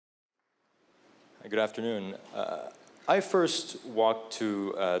Good afternoon. I first walked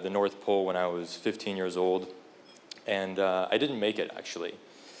to the North Pole when I was 15 years old, and I didn't make it, actually.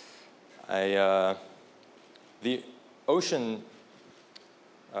 The ocean,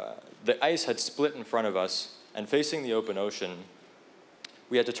 the ice had split in front of us, and facing the open ocean,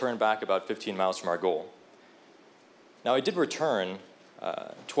 we had to turn back about 15 miles from our goal. Now, I did return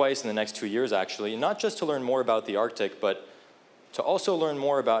twice in the next 2 years, actually, not just to learn more about the Arctic, but to also learn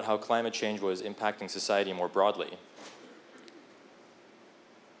more about how climate change was impacting society more broadly.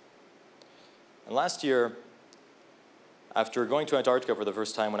 And last year, after going to Antarctica for the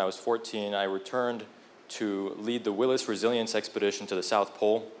first time when I was 14, I returned to lead the Willis Resilience Expedition to the South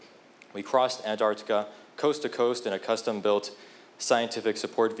Pole. We crossed Antarctica coast to coast in a custom-built scientific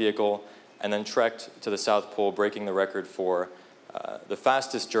support vehicle, and then trekked to the South Pole, breaking the record for the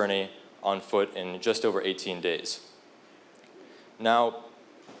fastest journey on foot in just over 18 days. Now,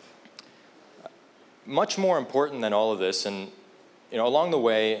 much more important than all of this, and along the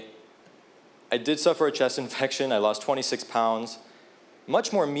way, I did suffer a chest infection. I lost 26 pounds.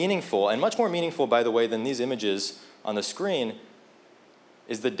 Much more meaningful, and much more meaningful, by the way, than these images on the screen,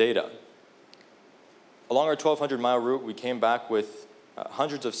 is the data. Along our 1,200-mile route, we came back with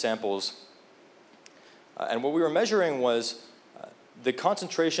hundreds of samples, and what we were measuring was the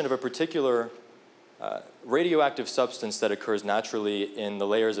concentration of a particular radioactive substance that occurs naturally in the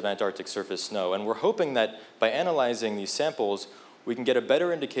layers of Antarctic surface snow. And we're hoping that by analyzing these samples, we can get a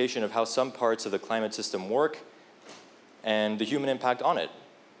better indication of how some parts of the climate system work and the human impact on it.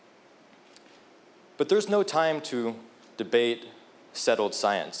 But there's no time to debate settled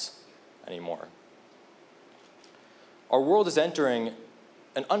science anymore. Our world is entering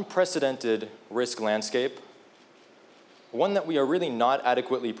an unprecedented risk landscape, one that we are really not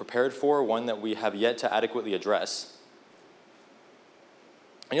adequately prepared for, one that we have yet to adequately address.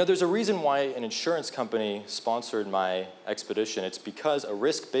 There's a reason why an insurance company sponsored my expedition. It's because a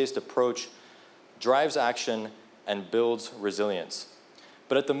risk-based approach drives action and builds resilience.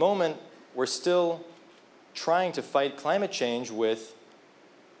 But at the moment, we're still trying to fight climate change with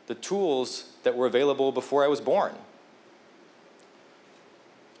the tools that were available before I was born.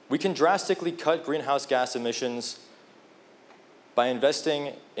 We can drastically cut greenhouse gas emissions by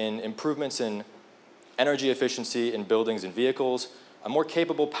investing in improvements in energy efficiency in buildings and vehicles. A more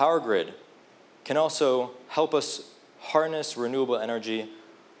capable power grid can also help us harness renewable energy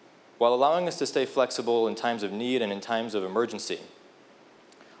while allowing us to stay flexible in times of need and in times of emergency.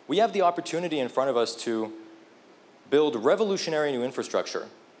 We have the opportunity in front of us to build revolutionary new infrastructure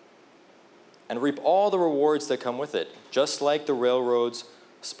and reap all the rewards that come with it, just like the railroads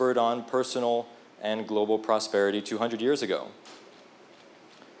spurred on personal and global prosperity 200 years ago.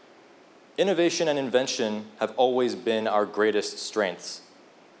 Innovation and invention have always been our greatest strengths.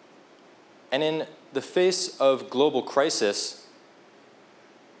 And in the face of global crisis,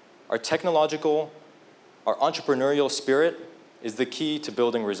 our technological, our entrepreneurial spirit is the key to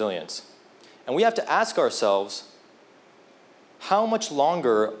building resilience. And we have to ask ourselves, how much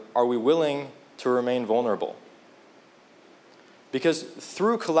longer are we willing to remain vulnerable? Because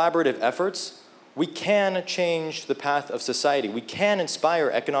through collaborative efforts, we can change the path of society. We can inspire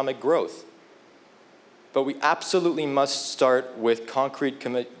economic growth. But we absolutely must start with concrete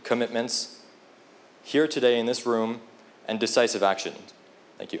commitments here today in this room and decisive action.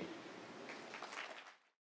 Thank you.